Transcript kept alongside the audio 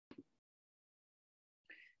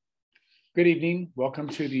Good evening. Welcome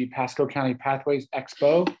to the Pasco County Pathways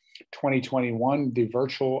Expo 2021, the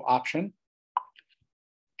virtual option.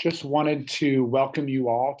 Just wanted to welcome you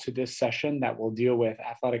all to this session that will deal with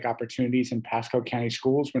athletic opportunities in Pasco County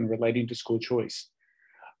schools when relating to school choice.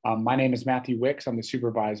 My name is Matthew Wicks. I'm the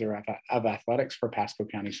supervisor of athletics for Pasco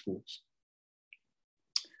County schools.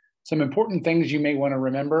 Some important things you may want to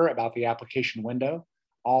remember about the application window.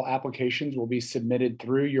 All applications will be submitted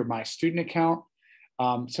through your My Student account.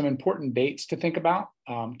 Some important dates to think about: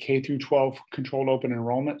 K through 12 controlled open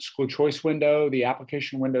enrollment school choice window. The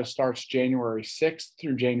application window starts January 6th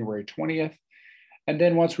through January 20th. And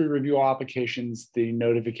then once we review all applications, the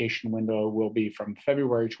notification window will be from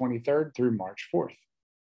February 23rd through March 4th.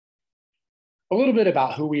 A little bit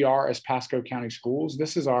about who we are as Pasco County Schools.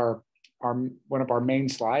 This is one of our main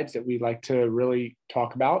slides that we like to really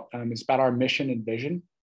talk about. It's about our mission and vision.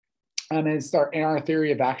 And it's our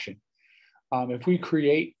theory of action. If we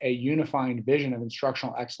create a unifying vision of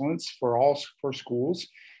instructional excellence for schools,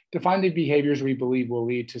 define the behaviors we believe will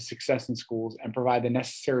lead to success in schools and provide the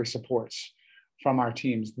necessary supports from our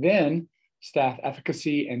teams, then staff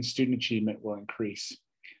efficacy and student achievement will increase.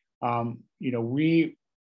 Pasco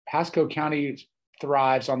County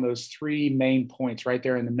thrives on those three main points right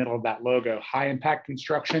there in the middle of that logo: high impact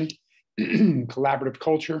instruction, collaborative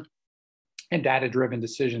culture, and data-driven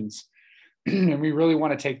decisions. And we really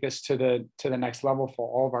want to take this to the next level for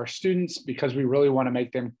all of our students because we really want to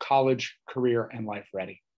make them college, career, and life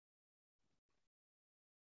ready.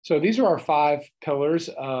 So these are our 5 pillars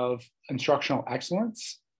of instructional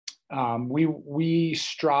excellence. We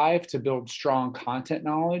strive to build strong content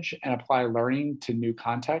knowledge and apply learning to new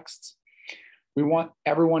contexts. We want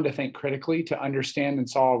everyone to think critically, to understand and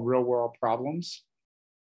solve real-world problems.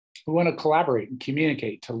 We want to collaborate and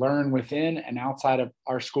communicate to learn within and outside of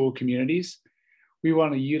our school communities. We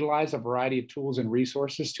want to utilize a variety of tools and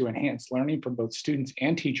resources to enhance learning for both students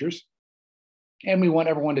and teachers. And we want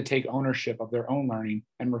everyone to take ownership of their own learning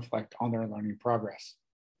and reflect on their learning progress.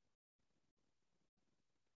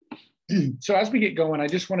 So as we get going, I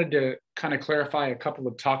just wanted to kind of clarify a couple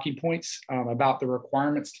of talking points about the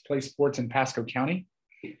requirements to play sports in Pasco County.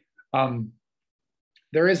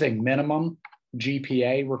 There is a minimum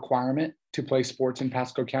GPA requirement to play sports in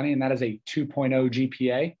Pasco County, and that is a 2.0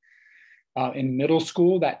 GPA. In middle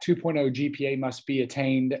school, that 2.0 GPA must be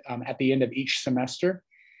attained at the end of each semester.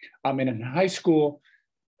 And in high school,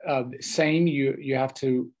 you have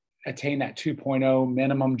to attain that 2.0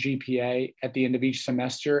 minimum GPA at the end of each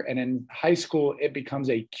semester. And in high school, it becomes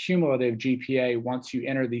a cumulative GPA once you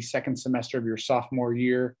enter the second semester of your sophomore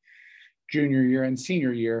year, junior year, and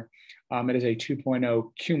senior year. It is a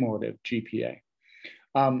 2.0 cumulative GPA.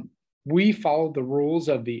 We followed the rules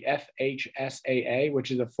of the FHSAA,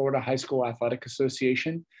 which is the Florida High School Athletic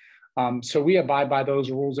Association. So we abide by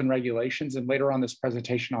those rules and regulations. And later on this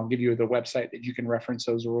presentation, I'll give you the website that you can reference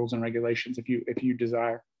those rules and regulations if you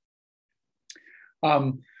desire.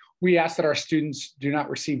 We ask that our students do not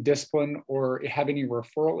receive discipline or have any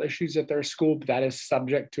referral issues at their school, but that is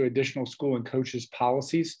subject to additional school and coaches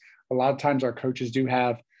policies. A lot of times our coaches do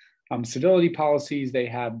have civility policies, they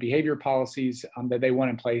have behavior policies that they want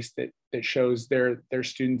in place that shows their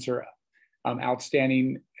students are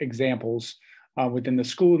outstanding examples within the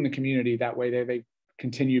school and the community. That way they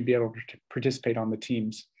continue to be able to participate on the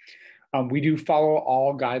teams. We do follow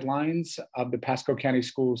all guidelines of the Pasco County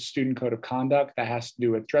Schools Student Code of Conduct. That has to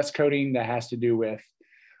do with dress coding, that has to do with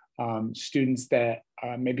students that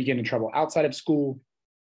maybe get in trouble outside of school.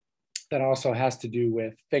 That also has to do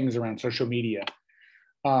with things around social media.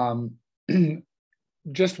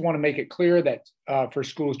 Just want to make it clear that for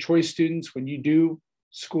school choice students, when you do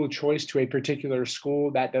school choice to a particular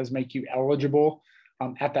school, that does make you eligible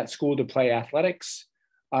at that school to play athletics.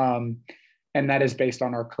 And that is based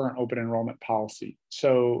on our current open enrollment policy.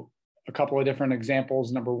 So a couple of different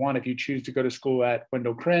examples. Number one, if you choose to go to school at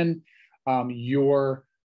Wendell Crin,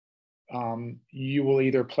 you will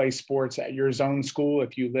either play sports at your zone school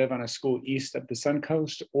if you live on a school east of the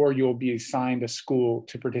Suncoast, or you'll be assigned a school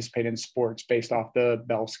to participate in sports based off the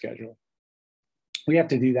Bell schedule. We have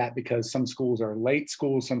to do that because some schools are late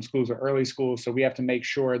schools, some schools are early schools. So we have to make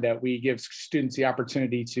sure that we give students the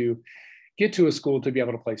opportunity to get to a school to be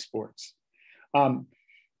able to play sports.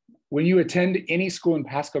 When you attend any school in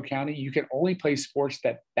Pasco County, you can only play sports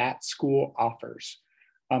that school offers.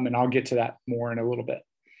 And I'll get to that more in a little bit.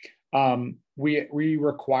 We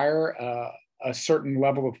require a certain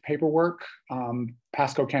level of paperwork,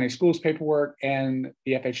 Pasco County Schools paperwork and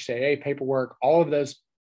the FHCAA paperwork. All of those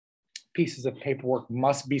pieces of paperwork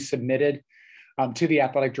must be submitted to the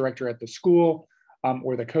athletic director at the school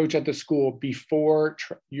or the coach at the school before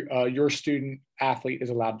your student athlete is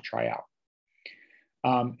allowed to try out.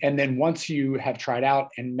 And then once you have tried out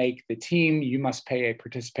and make the team, you must pay a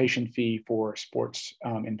participation fee for sports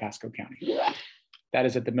in Pasco County. That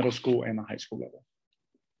is at the middle school and the high school level.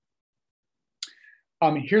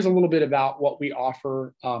 Here's a little bit about what we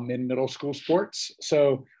offer in middle school sports.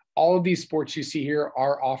 So all of these sports you see here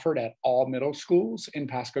are offered at all middle schools in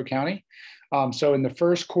Pasco County. So in the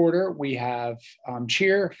first quarter, we have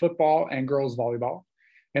cheer, football, and girls volleyball.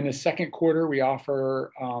 In the second quarter, we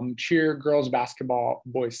offer cheer, girls basketball,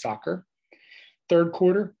 boys soccer. Third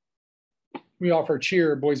quarter, we offer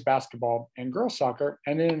cheer, boys basketball, and girls soccer.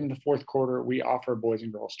 And then in the fourth quarter, we offer boys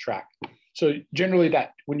and girls track. So generally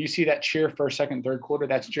that when you see that cheer first, second, third quarter,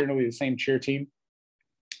 that's generally the same cheer team.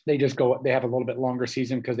 They just go, they have a little bit longer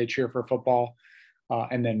season because they cheer for football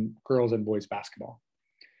and then girls and boys basketball.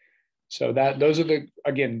 So those are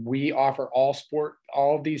again, we offer all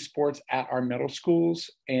of these sports at our middle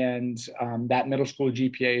schools, and that middle school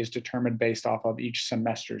GPA is determined based off of each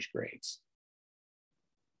semester's grades.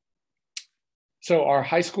 So our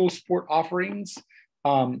high school sport offerings,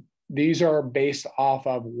 these are based off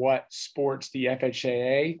of what sports the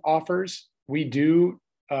FHSAA offers.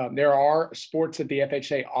 There are sports that the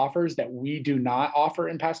FHA offers that we do not offer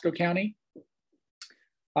in Pasco County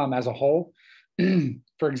as a whole.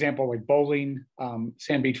 For example, like bowling,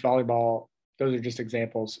 sand beach volleyball, those are just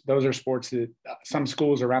examples. Those are sports that some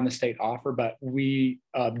schools around the state offer, but we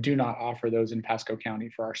do not offer those in Pasco County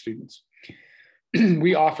for our students.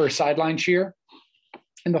 We offer sideline cheer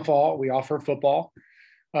in the fall. We offer football,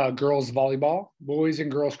 girls volleyball, boys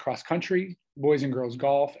and girls cross country, boys and girls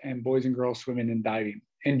golf, and boys and girls swimming and diving.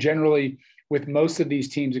 And generally, with most of these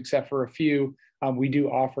teams, except for a few, we do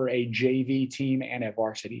offer a JV team and a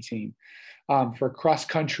varsity team. For cross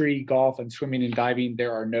country, golf, and swimming and diving,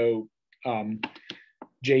 there are no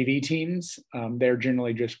JV teams. They're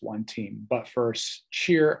generally just one team. But for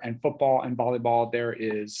cheer and football and volleyball, there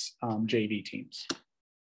is JV teams.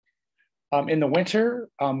 In the winter,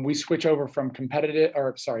 we switch over from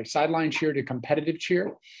sideline cheer to competitive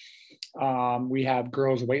cheer. We have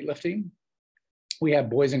girls weightlifting. We have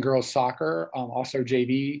boys and girls soccer, also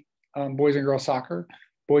JV boys and girls soccer,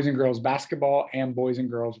 boys and girls basketball, and boys and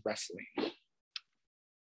girls wrestling.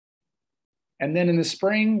 And then in the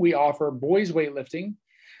spring, we offer boys weightlifting,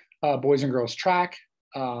 boys and girls track,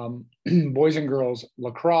 boys and girls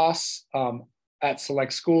lacrosse. At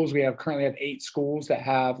select schools, we currently have 8 schools that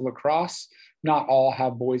have lacrosse. Not all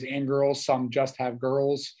have boys and girls. Some just have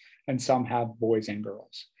girls, and some have boys and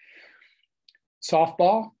girls.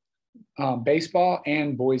 Softball, baseball,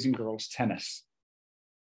 and boys and girls tennis.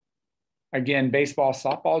 Again, baseball,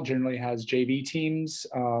 softball generally has JV teams.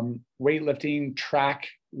 Weightlifting, track,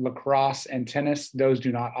 lacrosse, and tennis, those do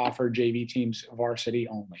not offer JV teams, varsity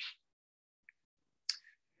only.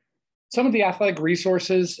 Some of the athletic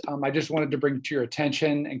resources I just wanted to bring to your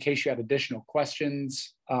attention in case you had additional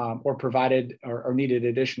questions or provided or needed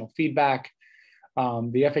additional feedback.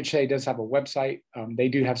 The FHA does have a website. They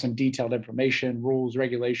do have some detailed information, rules,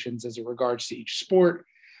 regulations as it regards to each sport.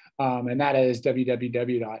 And that is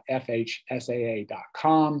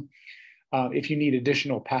www.fhsaa.com. If you need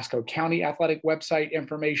additional Pasco County athletic website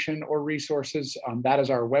information or resources, that is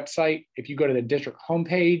our website. If you go to the district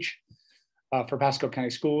homepage for Pasco County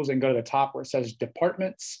Schools and go to the top where it says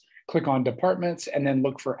departments, click on departments, and then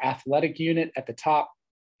look for athletic unit at the top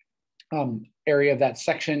area of that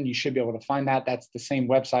section, you should be able to find that. That's the same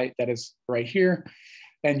website that is right here.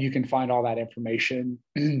 And you can find all that information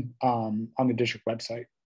on the district website.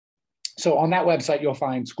 So on that website, you'll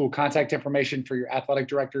find school contact information for your athletic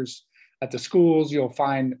directors at the schools. You'll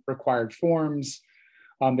find required forms.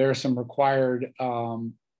 There are some required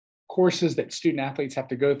courses that student athletes have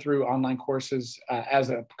to go through, online courses as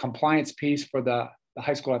a compliance piece for the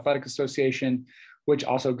High School Athletic Association, which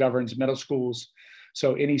also governs middle schools.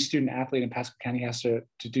 So any student athlete in Pasco County has to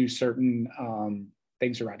do certain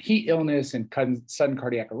things around heat illness and sudden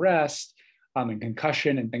cardiac arrest and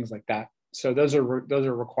concussion and things like that. So those are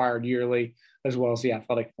required yearly, as well as the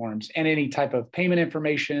athletic forms and any type of payment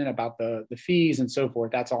information about the fees and so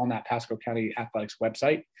forth. That's all on that Pasco County Athletics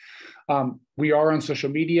website. We are on social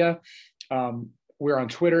media. We're on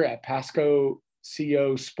Twitter at Pasco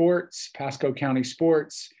CO Sports, Pasco County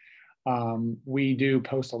Sports. We do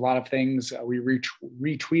post a lot of things. We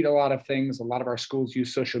retweet a lot of things. A lot of our schools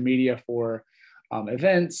use social media for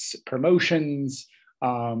events, promotions.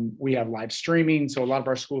 We have live streaming. So a lot of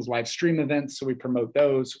our schools live stream events. So we promote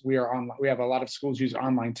those. We have a lot of schools use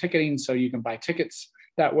online ticketing. So you can buy tickets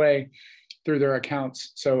that way through their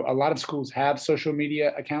accounts. So a lot of schools have social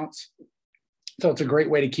media accounts. So it's a great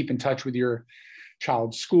way to keep in touch with your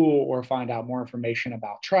child's school or find out more information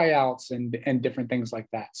about tryouts and different things like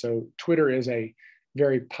that. So Twitter is a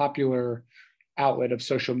very popular outlet of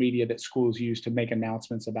social media that schools use to make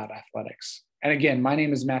announcements about athletics. And again, my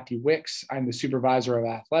name is Matthew Wicks. I'm the supervisor of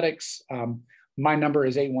athletics. My number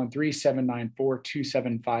is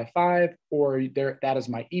 813-794-2755, or that is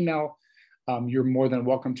my email. You're more than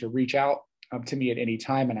welcome to reach out to me at any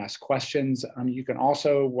time and ask questions. You can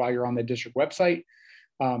also, while you're on the district website,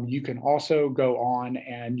 you can also go on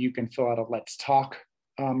and you can fill out a Let's Talk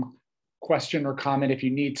question or comment if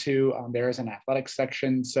you need to. There is an athletics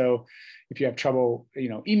section. So if you have trouble,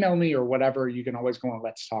 email me or whatever, you can always go on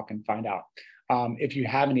Let's Talk and find out. If you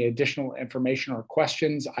have any additional information or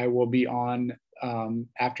questions, I will be on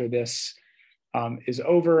after this is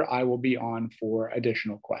over. I will be on for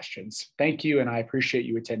additional questions. Thank you, and I appreciate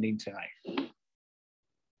you attending tonight.